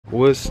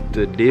What's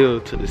the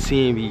deal to the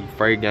CMB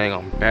Freight Gang?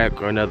 I'm back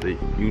with another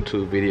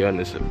YouTube video and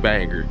it's a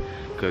banger.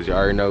 Cause y'all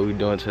already know what we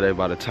doing today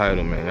by the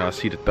title, man. Y'all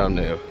see the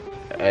thumbnail.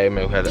 Hey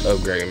man, we had to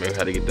upgrade, man. We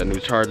had to get the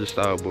new Charger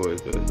style,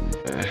 boys. But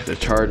the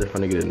Charger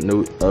finna get a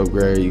new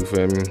upgrade, you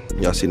feel me?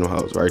 Y'all see them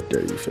hoes right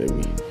there, you feel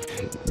me?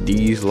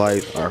 These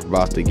lights are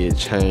about to get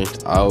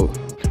changed out.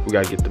 We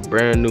gotta get the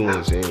brand new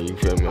ones in, you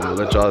feel me? I'm gonna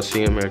let y'all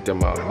see them after I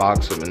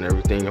unbox them and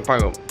everything. I'm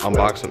probably gonna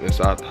unbox them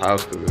inside the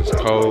house cause it's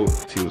cold.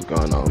 See what's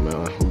going on,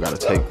 man.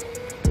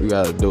 We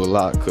gotta do a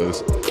lot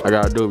cause I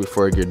gotta do it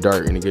before it get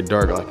dark, and it get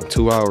dark like in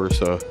 2 hours,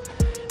 so you know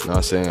what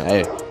I'm saying?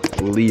 Hey,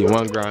 we leave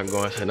one grind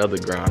going to another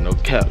grind, no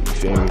cap, you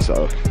feel me?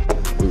 So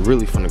we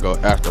really finna go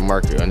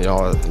aftermarket on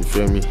y'all, you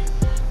feel me?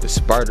 The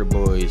Spider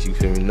Boys, you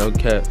feel me? No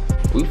cap.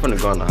 We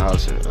finna go in the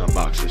house and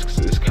unbox this cause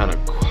it's kinda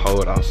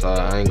cold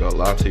outside. I ain't gonna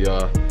lie to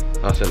y'all.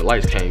 I said the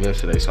lights came in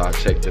today, so I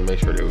checked to make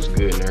sure they was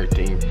good and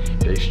everything.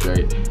 They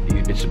straight.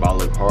 These bitches about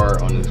to look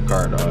hard on this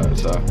car, dog.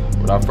 So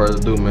without further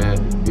ado,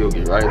 man, we'll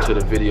get right into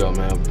the video,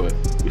 man. But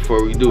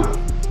before we do,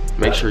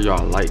 make sure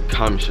y'all like,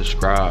 comment,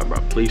 subscribe, bro.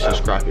 Please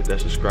subscribe, hit that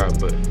subscribe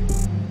button.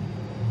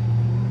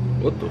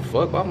 What the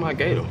fuck? Why my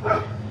gate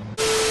open?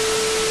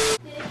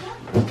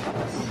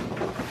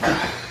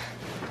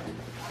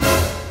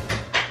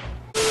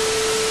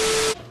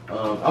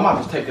 I'm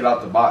about to take it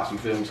out the box, you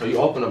feel me? So you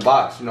open the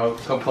box, you know,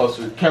 come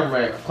closer,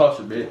 cameraman, come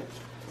closer a bit.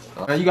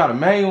 Man, you got a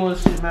manual and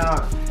shit,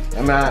 man.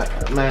 And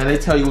man, they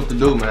tell you what to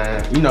do,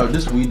 man. You know,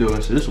 this is what we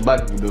doing, so this is what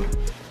black people do.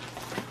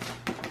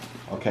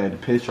 Okay, the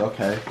picture,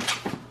 okay.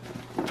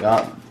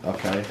 Yeah,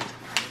 okay.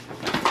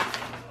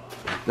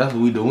 That's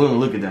what we do. We don't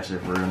look at that shit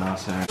for real, you know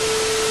what I'm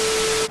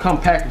saying?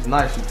 Come packaged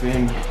nice, you feel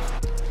me?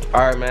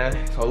 Alright,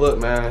 man. So look,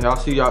 man, y'all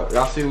see what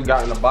we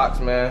got in the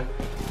box, man.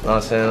 You know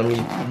what I'm saying? Let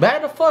me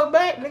back the fuck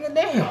back, nigga,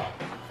 damn.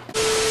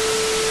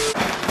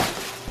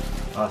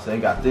 I say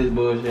got this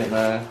bullshit,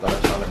 man. Throw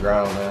that shit on the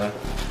ground, man.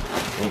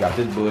 We got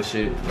this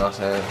bullshit, you know what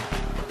I'm saying?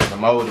 The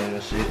molding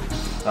and shit. You know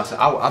what I'm saying?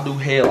 I do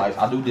headlights.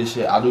 I do this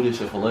shit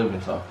for a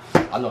living, so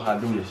I know how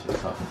to do this shit.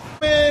 So.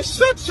 Man,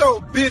 shut your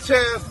bitch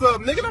ass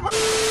up, nigga.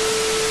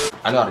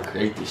 I know how to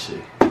create this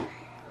shit.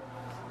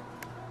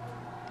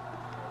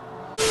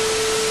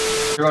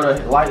 Here go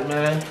the light,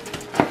 man.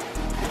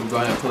 We go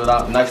ahead and pull it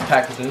out. Nice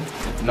packaging.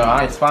 No,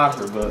 I ain't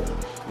sponsored, but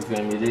you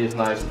feel me? It is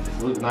nice.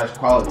 It looks nice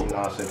quality, you know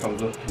what I'm saying?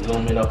 Come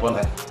zoom in up on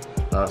that.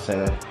 You know what I'm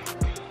saying?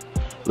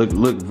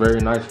 Look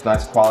very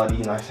nice quality,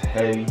 nice and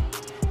heavy.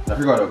 Now if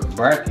you got a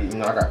bracket, you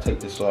know, I gotta take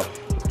this off.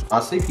 I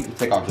see people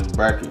take off this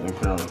bracket and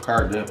put it on the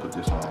car, then put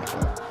this on.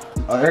 So.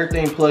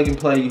 Everything plug and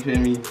play, you feel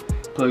me?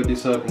 Plug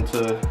this up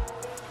into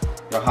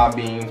your high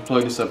beams,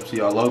 plug this up to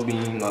your low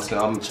beam, you know what I'm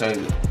saying? I'm gonna change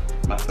it.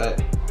 Matter of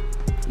fact,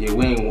 yeah,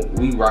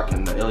 we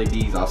rocking the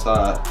LEDs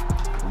outside.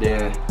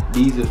 Then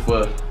these is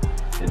for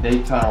the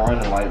daytime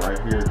running light right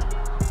here.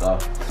 So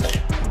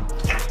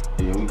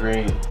yeah, we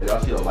green.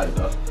 Y'all see the light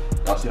though.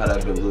 Y'all see how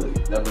that bit look.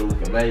 That bit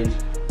looking amazing.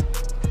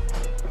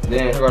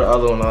 Then here go the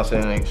other one, you know what I'm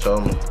saying? They can show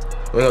me.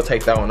 We're gonna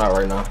take that one out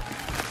right now.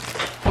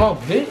 Come on,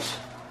 bitch.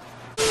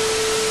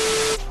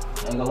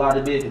 I ain't gonna lie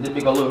to this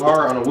bit gonna look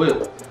hard on the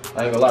whip.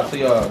 I ain't gonna lie to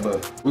y'all,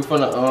 but we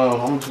finna,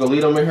 I'm just gonna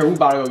leave them in here. We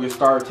about to go get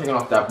started taking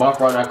off that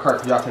bumper on that car,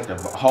 cause y'all take the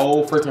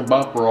whole freaking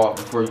bumper off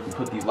before you can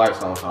put these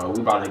lights on. So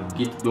we about to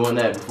get doing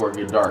that before it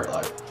get dark,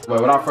 like.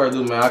 But without further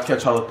ado, man, I'll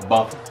catch y'all at the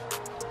bumper.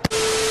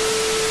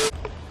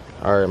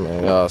 All right,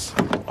 man, y'all.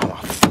 Oh,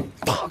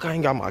 fuck, I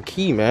ain't got my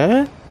key,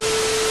 man.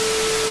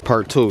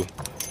 Part 2.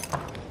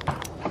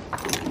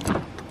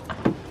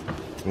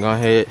 Go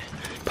ahead,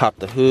 pop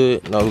the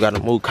hood. No, we gotta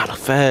move kind of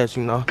fast,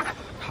 you know.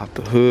 Pop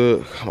the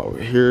hood, come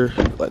over here,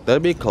 let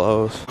that be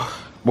closed.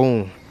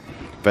 Boom,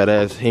 fat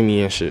ass hit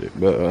me and shit.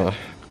 But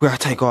we gotta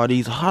take all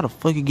these. How the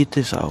fuck you get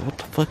this out? What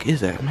the fuck is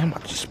that, man? I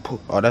just put,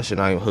 oh, that shit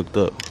not even hooked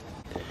up.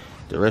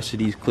 The rest of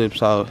these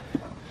clips out.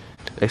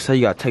 They say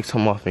you gotta take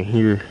some off in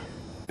here.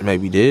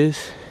 Maybe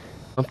this,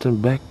 something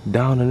back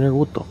down in there.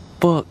 What the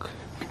fuck?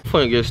 I'm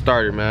gonna get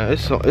started, man.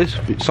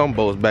 It's some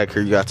bolts back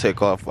here you gotta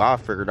take off. I'll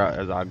figure it out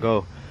as I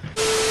go.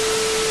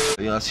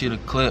 Y'all see the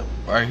clip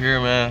right here,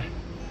 man?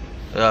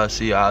 Y'all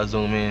see, I'll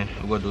zoom in.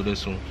 We're gonna do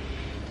this one.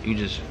 You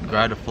just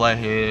grab the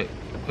flathead,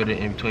 put it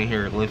in between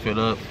here, lift it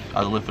up.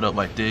 I'll lift it up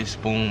like this,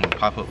 boom,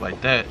 pop up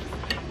like that.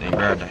 Then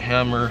grab the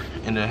hammer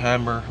and the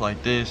hammer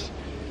like this.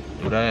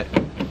 Do that,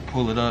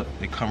 pull it up,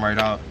 they come right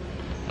out.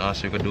 Now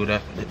so you can do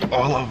that.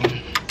 All of them.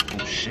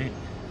 Oh shit.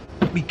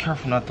 Be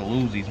careful not to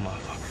lose these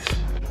motherfuckers.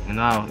 And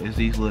now it's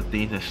these little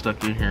things that's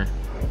stuck in here,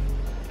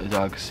 as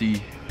y'all can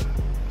see.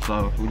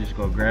 So we just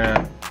go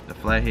grab the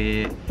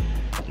flathead,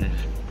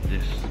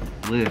 this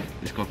lift,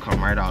 it's gonna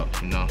come right out,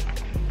 you know.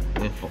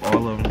 Lift for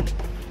all of them,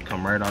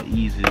 come right out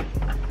easy,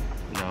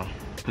 you know.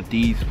 Put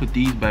these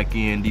back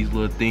in, these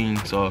little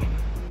things. So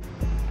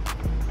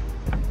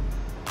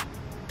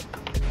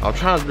I'm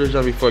trying to do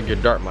this before it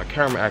get dark. My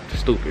camera acting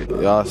stupid.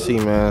 Y'all see,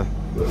 man,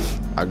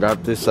 I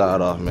got this side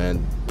off,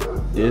 man.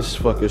 This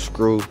fucking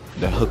screw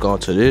that hook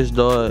onto this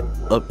dog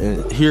up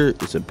in here,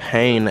 it's a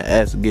pain in the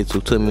ass to get to.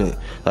 It took me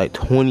like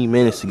 20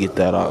 minutes to get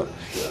that out.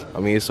 I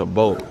mean, it's a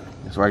bolt.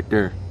 It's right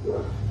there.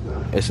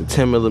 It's a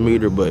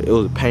 10mm, but it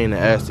was a pain in the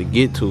ass to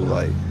get to.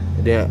 Like,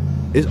 and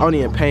then it's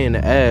only a pain in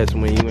the ass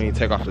when you ain't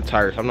take off the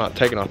tires. I'm not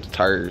taking off the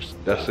tires.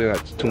 That's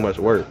too much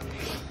work.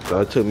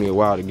 So it took me a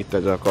while to get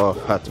that junk off.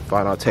 I had to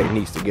find out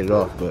techniques to get it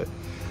off, but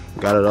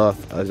got it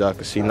off. As y'all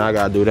can see, now I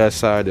gotta do that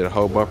side, then the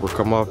whole bumper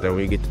come off. Then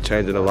we get to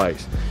changing the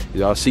lights.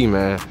 Y'all see,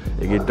 man,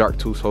 it get dark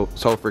too so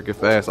freaking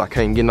fast. I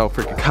can't get no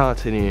freaking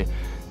content in.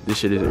 This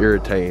shit is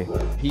irritating.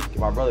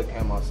 My brother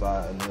came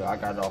outside and I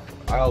got it off.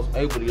 I was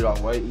able to get it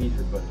off way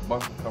easier, but the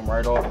bumper come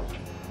right off.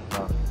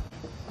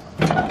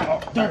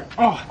 Oh, damn.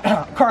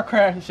 Oh, car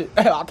crash and shit.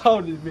 I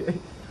told this bitch.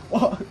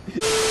 Oh.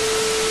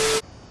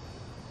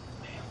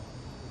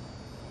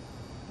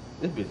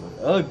 This bitch look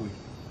ugly.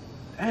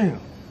 Damn.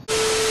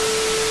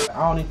 I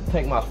don't need to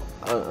take my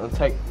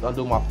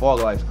undo my fog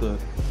lights, cause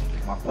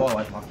my fog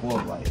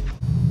lights.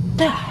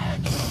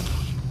 Damn,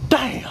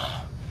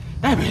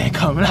 that bitch ain't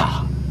coming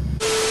out.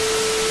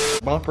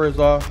 Bumper is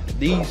off.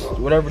 These,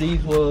 whatever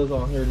these was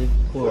on here, just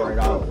pull it right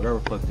out. Whatever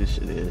the fuck this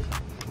shit is,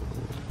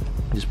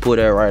 just pull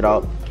that right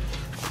out.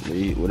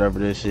 Whatever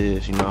this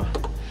is, you know.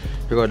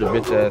 Here go the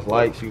bitch ass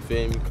lights. You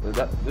feel me?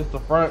 This the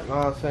front. You know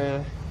what I'm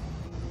saying?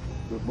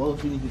 The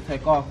bolts you need to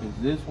take off is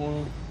this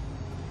one,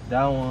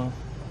 that one.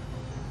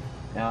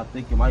 And I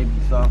think it might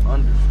be some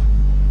under.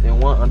 Then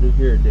one under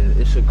here, then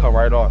it should come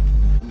right off.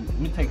 Let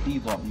me take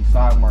these off, these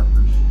side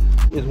markers.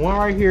 There's one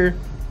right here,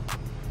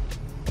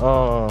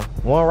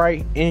 one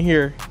right in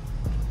here,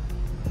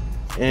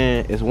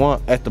 and it's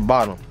one at the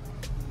bottom.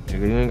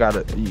 You ain't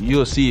gotta,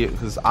 you'll see it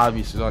because it's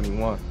obvious there's only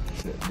one.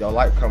 Your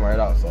light come right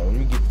out, so let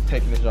me get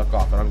taking this junk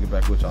off and I'm gonna get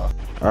back with y'all.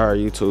 Alright,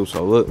 YouTube,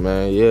 so look,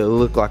 man, yeah, it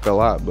look like a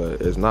lot,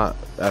 but it's not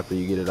after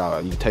you get it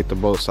out. You take the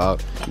bolts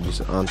out, you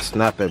just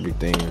unsnap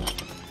everything.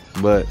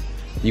 But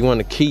you want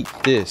to keep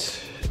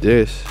this.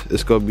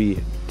 It's gonna be,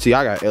 see,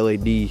 I got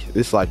LED.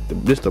 This like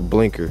this the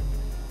blinker.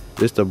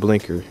 This the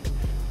blinker.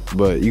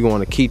 But you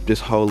want to keep this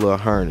whole little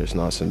harness,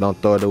 nonsense. Don't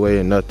throw it away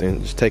or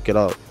nothing. Just take it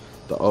out,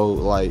 the old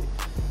light,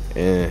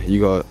 and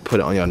you gotta put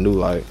it on your new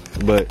light.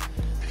 But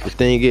the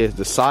thing is,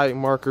 the side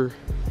marker,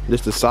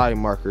 this the side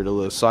marker, the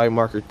little side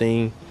marker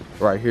thing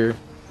right here.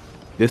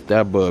 This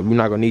that bulb. You're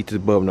not gonna need this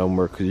bulb no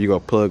more because you gonna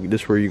plug.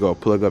 This where you gonna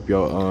plug up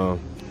your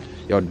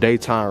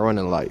daytime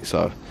running light.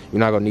 So you're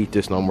not gonna need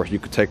this no more. So you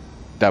could take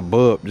that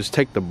bulb. Just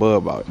take the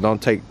bulb out.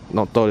 Don't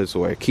throw this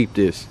away. Keep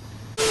this.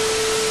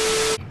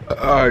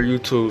 Alright,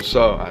 YouTube.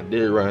 So I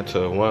did run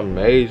into one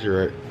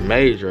major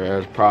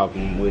ass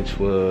problem, which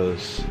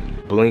was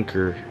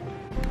blinker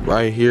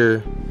right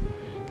here.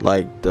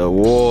 Like the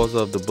walls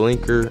of the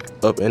blinker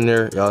up in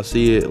there, y'all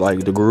see it,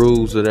 like the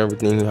grooves and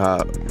everything,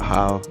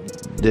 how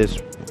this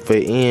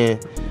fit in,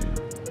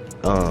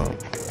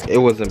 it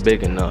wasn't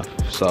big enough.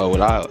 So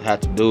what I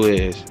had to do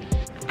is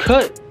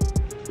cut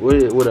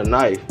with a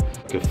knife.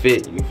 Could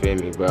fit, you feel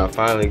me? But I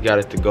finally got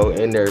it to go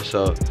in there.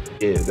 So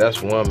yeah,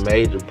 that's one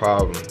major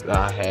problem that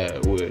I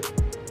had with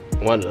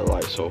one of the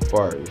lights so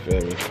far, you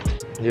feel me?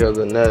 Yeah,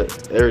 other than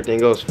that,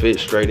 everything else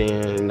fits straight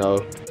in, you know.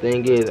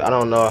 Thing is, I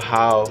don't know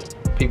how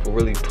people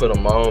really put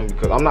them on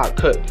because I'm not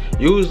cut.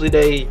 Usually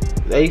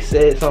they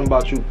said something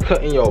about you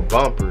cutting your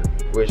bumper,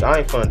 which I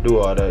ain't finna do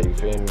all that, you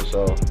feel me?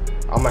 So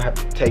I'm gonna have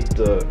to take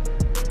the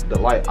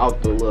light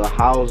out the little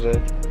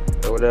housing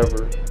or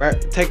whatever.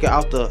 Take it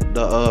out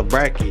the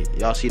bracket.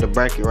 Y'all see the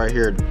bracket right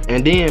here,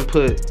 and then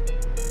put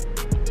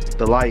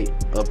the light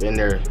up in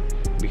there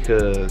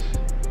because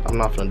I'm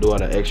not finna do all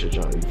that extra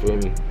junk, you feel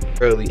me?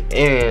 Early,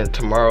 and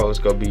tomorrow it's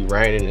gonna be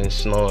raining and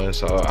snowing,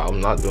 so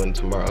I'm not doing it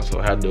tomorrow, so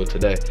I had to do it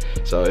today.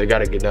 So it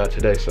gotta get done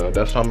today, so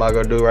that's what I'm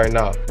about to do right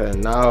now.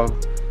 And now,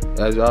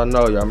 as y'all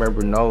know, y'all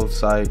remember no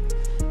sight,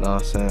 you know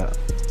what I'm saying?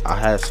 I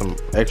had some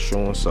extra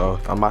ones, so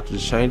I'm about to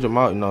just change them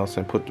out, you know what I'm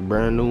saying? Put the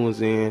brand new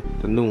ones in,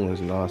 the new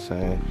ones, you know what I'm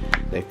saying?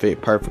 They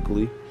fit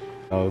perfectly.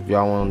 So if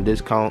y'all want a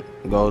discount,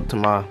 go to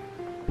my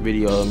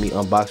video of me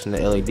unboxing the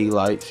LED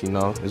lights, you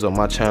know, it's on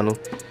my channel.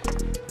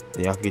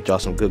 And y'all can get y'all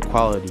some good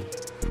quality.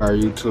 Alright,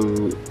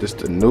 YouTube, this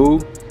the new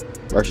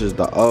versus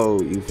the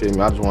old, you feel me?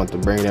 I just wanted to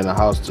bring it in the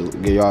house to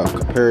give y'all a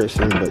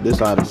comparison, but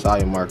this are the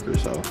side marker,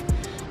 so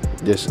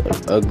this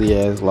ugly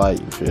ass light,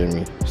 you feel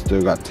me?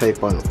 Still got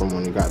tape on it from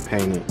when it got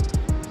painted.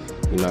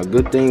 You know,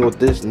 good thing with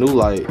this new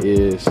light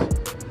is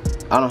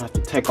I don't have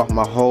to take off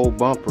my whole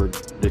bumper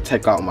to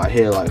take out my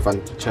headlight if I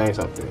need to change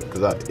something,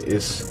 because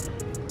it's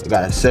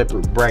got a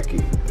separate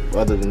bracket.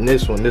 Other than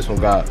this one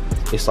got,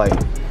 it's like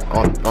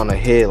on the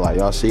headlight,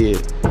 y'all see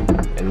it,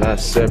 and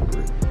that's separate.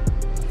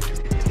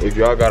 If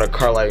y'all got a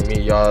car like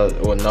me, y'all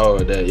will know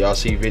that y'all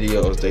see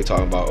videos they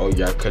talking about, oh, you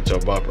gotta cut your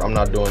bumper. I'm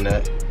not doing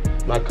that.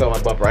 I'm not cutting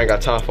my bumper. I ain't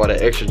got time for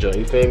that extra junk,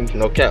 you feel me?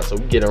 No cap, so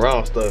we getting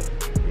around stuff.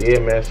 Yeah,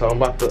 man, so I'm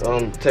about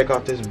to take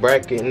off this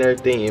bracket and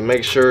everything and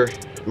make sure,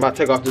 I'm about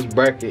to take off this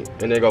bracket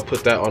and then go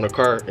put that on the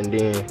car and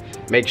then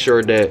make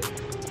sure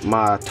that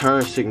my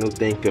turn signal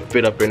thing can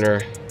fit up in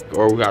there,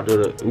 or we gotta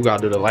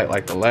do the light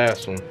like the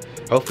last one.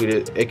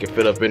 Hopefully it can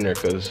fit up in there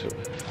because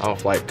I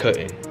don't like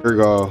cutting. Here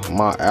go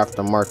my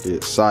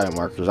aftermarket side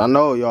markers. I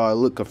know y'all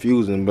look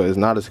confusing, but it's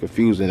not as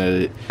confusing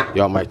as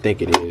y'all might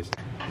think it is.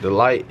 The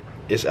light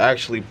it's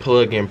actually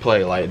plug and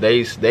play. Like they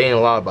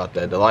ain't lie about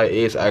that. The light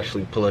is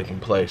actually plug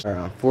and play.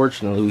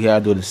 Unfortunately, we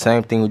had to do the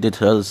same thing we did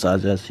to the other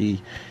side. I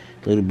see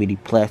little bitty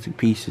plastic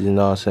pieces, you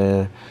know what I'm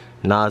saying?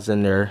 Nods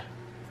in there,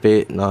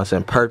 fit, you know what I'm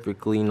saying,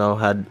 perfectly, you know,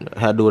 had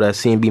to do that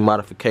CMB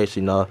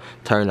modification, you know,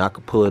 turn, I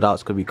could pull it out.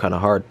 It's gonna be kind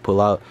of hard to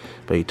pull out,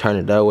 but you turn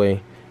it that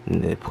way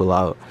and then pull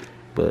out,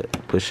 but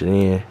push it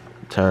in,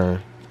 turn,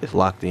 it's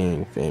locked in,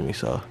 you feel me?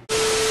 So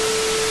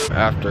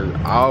after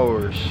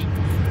hours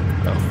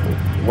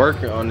of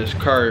working on this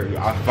car,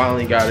 I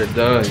finally got it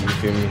done, you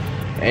feel me?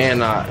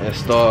 And I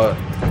installed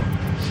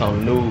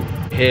some new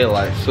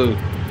headlights too.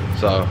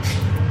 So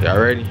y'all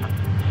ready?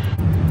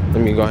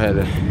 Let me go ahead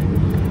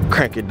and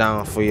crank it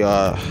down for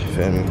y'all,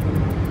 feel me?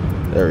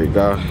 There we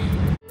go.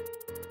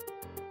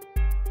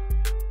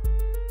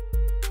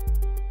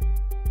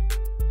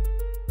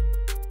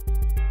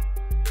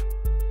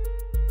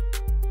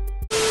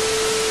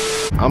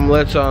 I'm gonna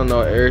let y'all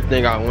know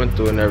everything I went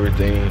through and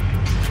everything.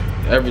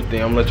 I'm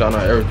gonna let y'all know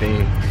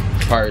everything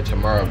prior to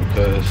tomorrow,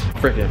 because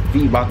freaking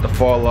feet about to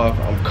fall off.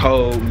 I'm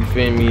cold, you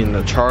feel me? And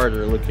the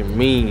Charger looking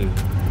mean.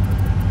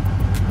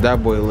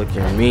 That boy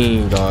looking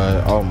mean,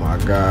 dog. Oh my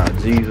God,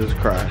 Jesus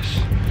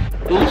Christ.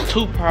 It was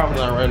two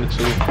problems I ran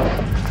into,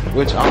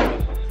 which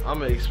I'm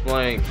gonna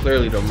explain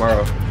clearly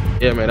tomorrow.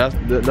 Yeah, man, that's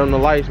them the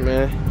lights,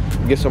 man.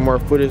 Get some more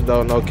footage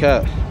though, no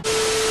cap.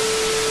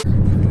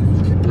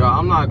 Yo,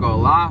 I'm not gonna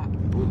lie.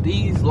 With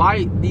these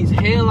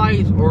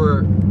headlights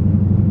or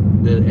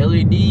the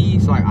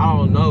LEDs, like, I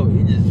don't know,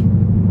 it just,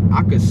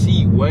 I could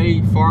see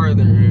way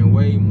farther and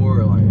way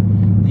more.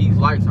 Like, these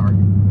lights are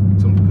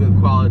some good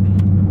quality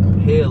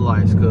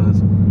headlights,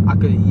 cause I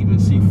could even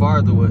see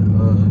farther with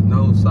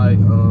no sight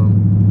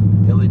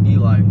LED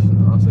lights.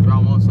 So if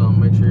y'all want something,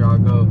 make sure y'all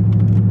go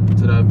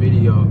to that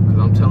video, cause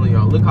I'm telling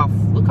y'all, look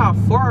how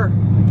far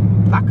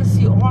I can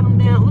see all them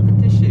damn. Look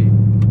at this shit.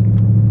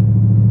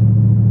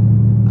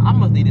 I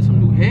must needed some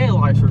new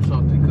headlights or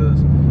something,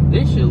 cause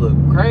this shit look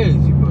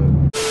crazy. But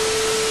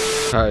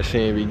alright,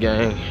 CMB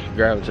gang,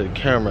 grabbing to the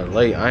camera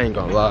late. I ain't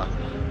gonna lie,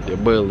 your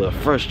boy a little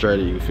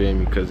frustrated, you feel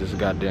me? Cause this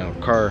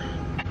goddamn car.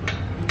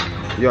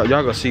 Y'all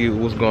gonna see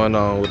what's going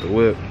on with the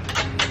whip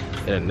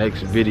in the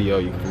next video.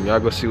 You feel me? Y'all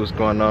gonna see what's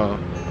going on.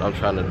 What I'm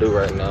trying to do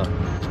right now.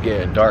 It's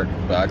getting dark,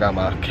 but I got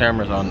my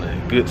cameras on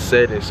the good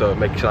setting, so it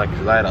makes it like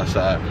it's light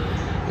outside. You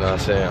know what I'm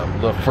saying? I'm a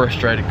little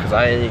frustrated because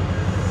I ain't,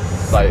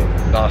 like, you know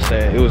what I'm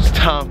saying? It was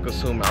time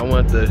consuming. I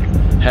wanted to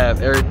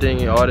have everything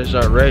and all this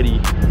junk ready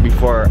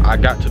before I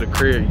got to the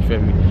crib, you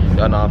feel me?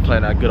 Y'all know I'm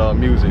playing that good old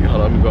music.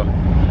 Hold on, let me go.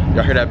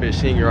 Y'all hear that bitch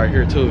singing right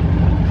here too?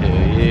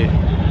 Yeah,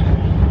 yeah.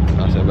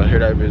 I said, but hear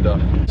that bitch though.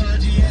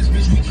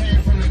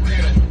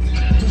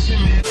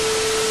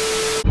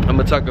 I'm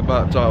gonna talk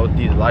about y'all with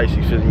these lights,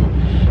 you feel me?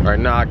 Right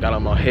now I got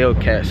them on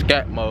Hellcat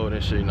scat mode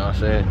and shit, you know what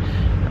I'm saying?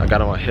 I got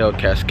them on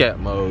Hellcat scat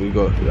mode.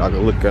 I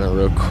can look at it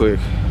real quick.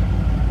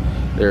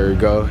 There we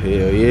go.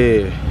 Hell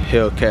yeah.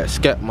 Hellcat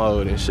scat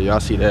mode and shit. Y'all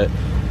see that?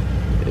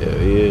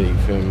 Hell yeah, you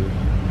feel me?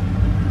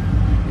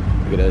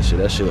 Look at that shit.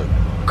 That shit look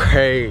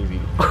crazy.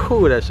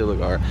 Ooh, that shit look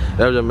hard.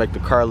 That would make the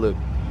car look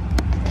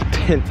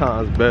 10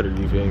 times better,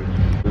 you feel me?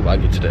 We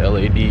might get to the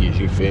LEDs,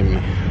 you feel me?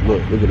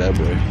 Look at that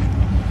boy.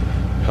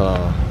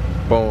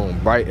 Boom,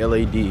 bright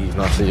LEDs.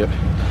 Now see,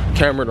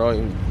 camera don't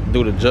even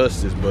do the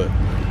justice, but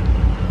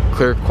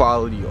clear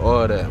quality,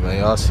 all that, man.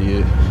 Y'all see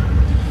it.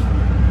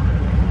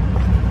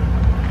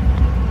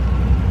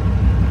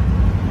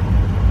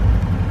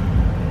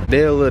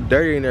 They're a little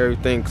dirty and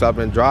everything, because I've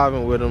been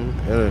driving with them,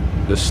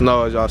 and the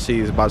snow, as y'all see,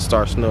 is about to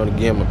start snowing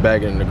again. I'm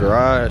back in the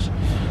garage.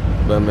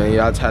 But man,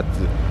 y'all just have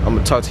to, I'm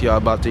gonna talk to y'all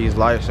about these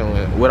lights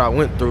and what I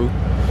went through,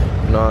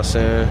 you know what I'm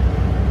saying,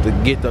 to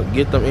get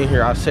them in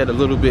here. I said a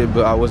little bit,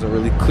 but I wasn't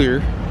really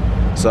clear.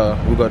 So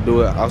we're gonna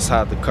do it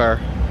outside the car.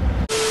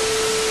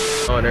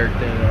 On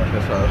everything,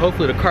 so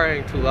hopefully the car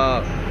ain't too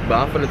loud. But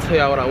I'm gonna tell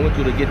y'all what I went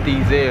through to get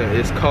these in.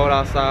 It's cold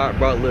outside,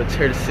 brought a little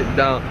chair to sit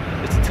down,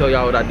 just to tell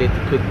y'all what I did to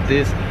put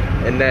this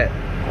and that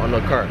on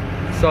the car.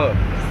 So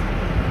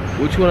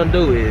what you wanna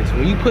do is,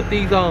 when you put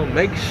these on,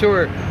 make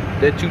sure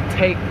that you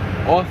take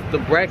off the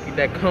bracket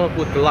that comes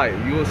with the light.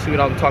 You will see what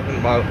I'm talking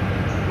about.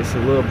 It's a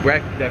little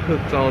bracket that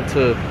hooks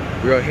onto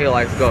where your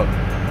headlights go.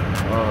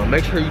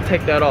 Make sure you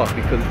take that off,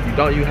 because if you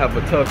don't, you have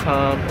a tough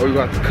time, or you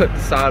have to cut the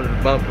side of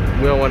the bumper.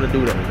 We don't want to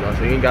do that, you know?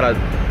 So you ain't gotta,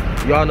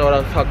 y'all know what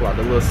I'm talking about,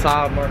 the little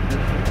side markers.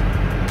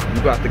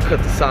 You got to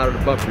cut the side of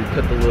the bumper. You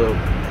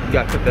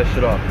gotta cut that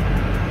shit off.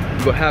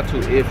 You gonna have to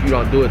if you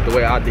don't do it the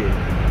way I did.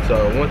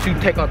 So once you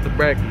take off the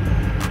bracket,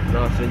 you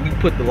know what I'm saying, you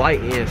put the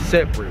light in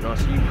separate, you know?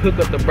 So you hook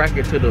up the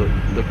bracket to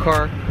the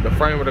car, the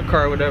frame of the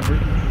car, whatever,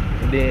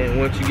 and then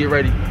once you get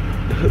ready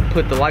to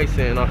put the lights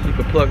in, so you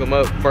can plug them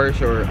up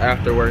first or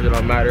afterwards, it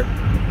don't matter.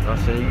 You know what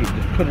I'm saying, you can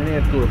just put it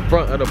in through the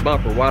front of the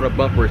bumper while the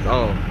bumper is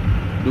on.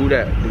 Do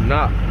that. Do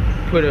not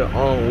put it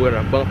on where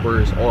the bumper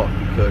is off,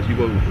 because you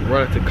gonna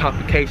run into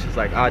complications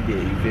like I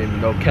did, you feel me?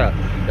 No cap.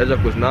 That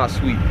stuff was not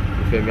sweet,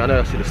 you feel me? I know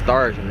I see the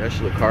stars and that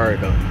shit look hard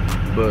though,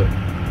 but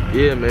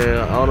yeah, man,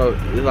 I don't know,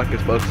 it's like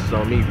it's focused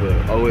on me, but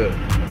oh well.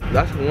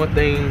 That's one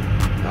thing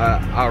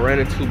I ran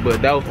into,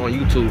 but that was on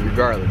YouTube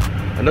regardless.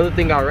 Another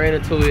thing I ran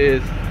into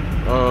is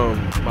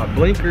my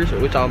blinkers,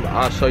 which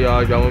I'll show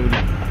y'all if y'all want me to.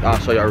 I'll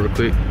show y'all real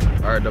quick.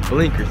 Alright, the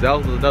blinkers, that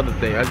was another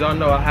thing. As y'all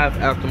know, I have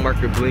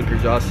aftermarket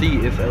blinkers. Y'all see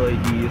it's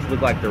LED, it's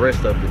look like the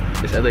rest of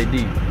it, it's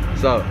LED.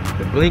 So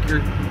the blinker,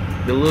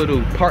 the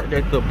little part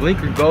that the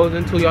blinker goes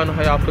into, y'all know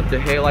how y'all put the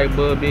headlight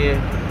bulb in?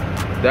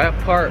 That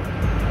part,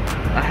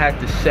 I had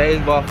to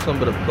shave off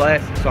some of the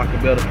plastic so I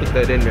could be able to put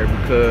that in there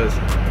because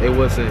it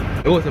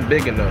wasn't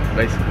big enough,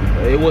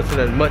 basically. It wasn't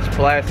as much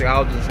plastic. I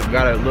was just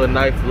got a little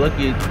knife.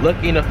 Lucky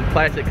enough the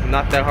plastic is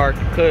not that hard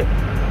to cut.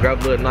 Grab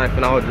a little knife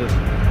and I would just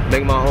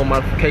make my own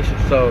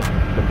modifications so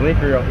the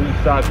blinker on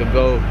each side could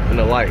go in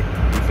the light.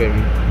 You feel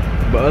me?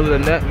 But other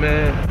than that,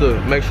 man,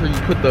 make sure you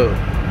put the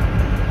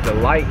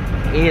light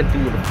in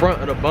through the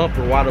front of the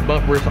bumper while the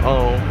bumper is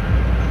on.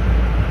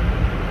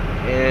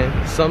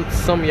 And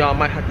some of y'all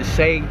might have to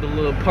shave the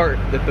little part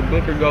that the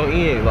blinker go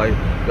in. Like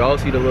y'all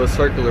see the little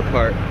circular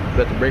part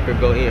that the blinker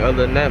go in.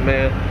 Other than that,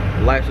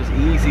 man, life was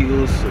easy.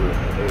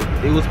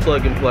 It was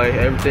plug and play.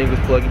 Everything was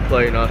plug and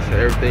play. You know what I'm saying?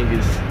 Everything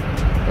is,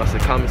 that's the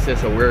common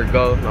sense of where it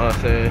goes. You know what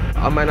I'm saying?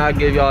 I might not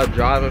give y'all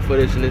driving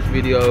footage in this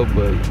video,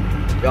 but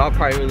y'all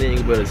probably really ain't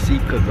able to see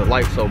because the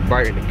light's so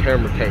bright and the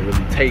camera can't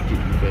really take it.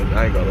 You feel me?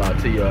 I ain't gonna lie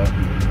to y'all.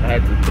 I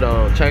had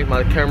to change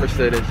my camera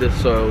settings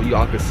just so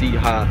y'all can see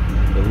how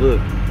it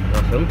look. So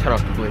let me turn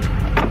off the blinker.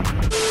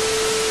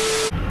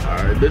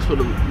 Alright, this would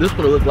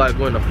look like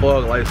when the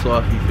fog lights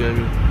off, you feel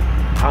me?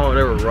 I don't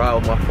ever ride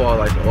with my fog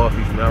lights off,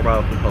 you feel me? I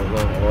ride with them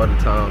on all the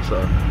time, so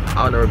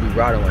I'll never be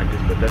riding like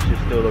this, but that's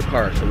just still the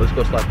car. So let's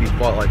go slap these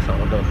fog lights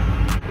on though.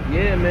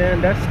 Yeah, man,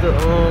 that's the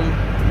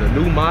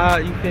new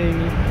mod, you feel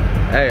me?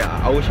 Hey,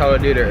 I wish I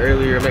would've did it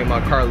earlier, make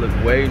my car look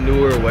way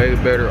newer, way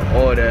better,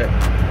 all that.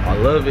 I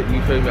love it,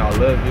 you feel me? I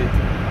love it.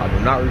 I do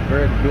not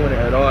regret doing it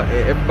at all. And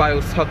everybody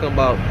was talking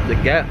about the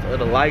gaps of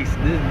the lights.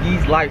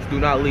 These lights do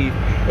not leave.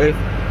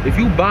 If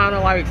you buy the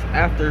lights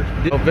after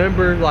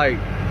November like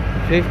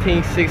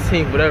 15th,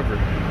 16th, whatever,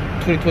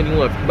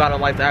 2021, if you buy the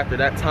lights after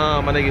that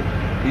time, my nigga,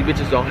 these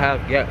bitches don't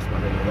have gaps, my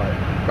nigga.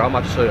 Like, bro, I'm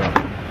about to show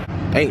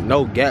y'all. Ain't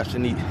no gaps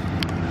in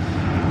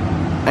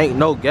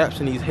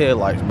these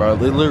headlights, bro.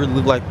 They literally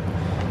look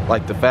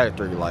like the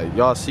factory. Like,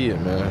 y'all see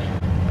it, man.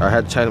 I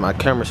had to change my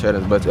camera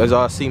settings, but as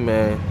y'all see,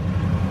 man,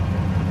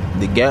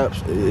 the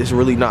gaps, it's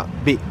really not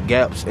big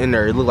gaps in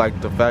there. It look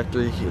like the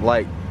factory,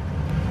 like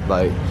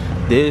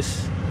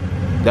this,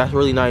 that's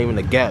really not even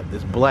a gap.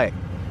 It's black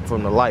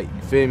from the light,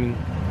 you feel me?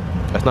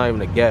 That's not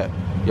even a gap.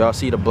 Y'all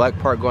see the black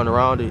part going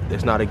around it?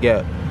 It's not a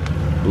gap.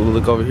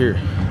 Look over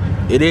here.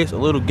 It is a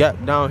little gap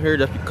down here.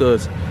 That's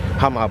because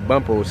how my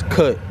bumper was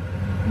cut,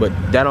 but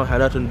that don't have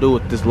nothing to do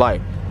with this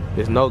light.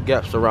 There's no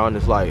gaps around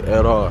this light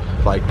at all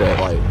like that.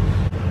 Like,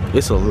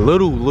 it's a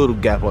little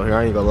gap on here,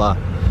 I ain't gonna lie,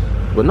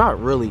 but not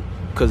really,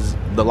 because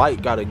the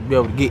light gotta be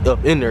able to get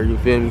up in there, you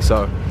feel me?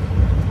 So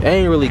there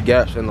ain't really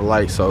gaps in the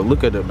light. So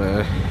look at it,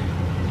 man.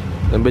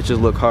 Them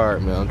bitches look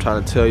hard, man. I'm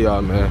trying to tell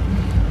y'all, man,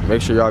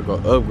 make sure y'all go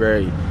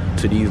upgrade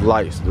to these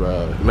lights,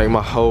 bro. Make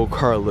my whole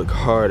car look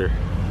harder.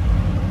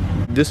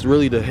 This is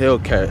really the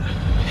Hellcat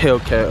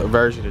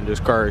version of this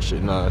car and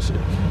shit. Nah, shit,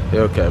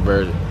 Hellcat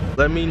version.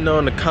 Let me know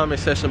in the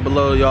comment section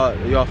below,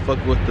 y'all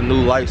fuck with the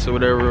new lights or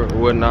whatever or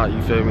whatnot,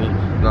 you feel me? You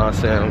know what I'm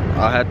saying?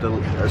 I had to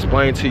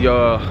explain to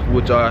y'all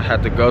what y'all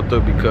had to go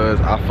through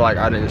because I feel like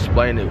I didn't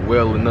explain it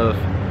well enough.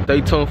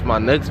 Stay tuned for my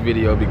next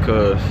video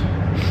because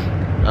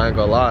I ain't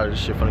gonna lie, this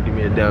shit finna give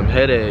me a damn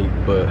headache,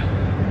 but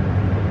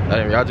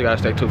anyway, y'all just gotta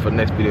stay tuned for the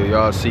next video.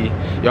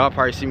 Y'all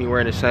probably see me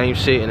wearing the same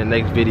shit in the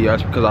next video.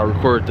 That's because I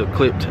recorded the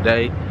clip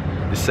today,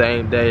 the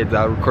same day that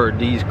I recorded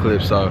these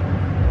clips, so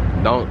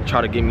don't try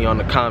to get me on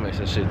the comments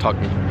and shit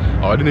talking,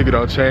 oh, this nigga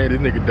don't change,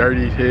 this nigga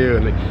dirty as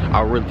hell.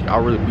 I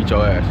really beat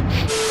your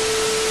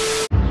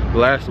ass.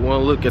 Last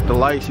one look at the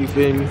lights, you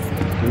feel me?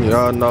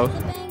 Y'all know.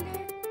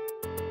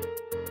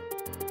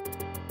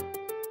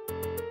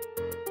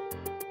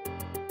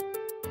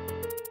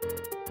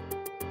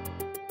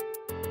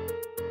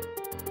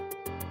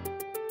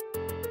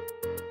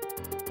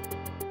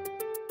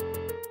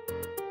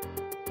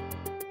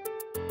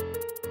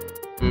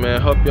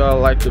 Man, hope y'all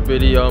liked the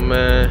video,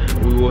 man.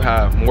 We will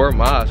have more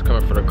mods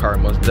coming for the car,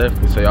 most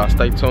definitely, so y'all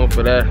stay tuned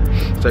for that.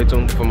 Stay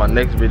tuned for my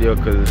next video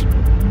because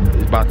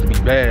it's about to be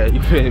bad,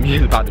 you feel me?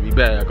 It's about to be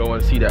bad. Y'all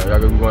want to see that, y'all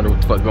gonna be wondering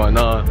what the fuck going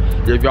on.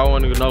 If y'all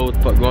want to know what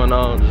the fuck going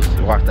on, just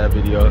watch that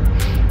video.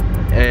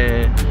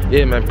 And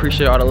yeah, man,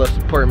 appreciate all the love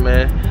support,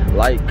 man.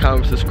 Like,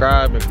 comment,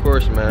 subscribe, and of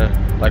course,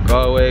 man, like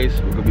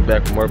always, we're gonna be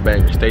back with more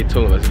bangers. Stay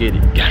tuned, let's get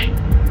it, gang.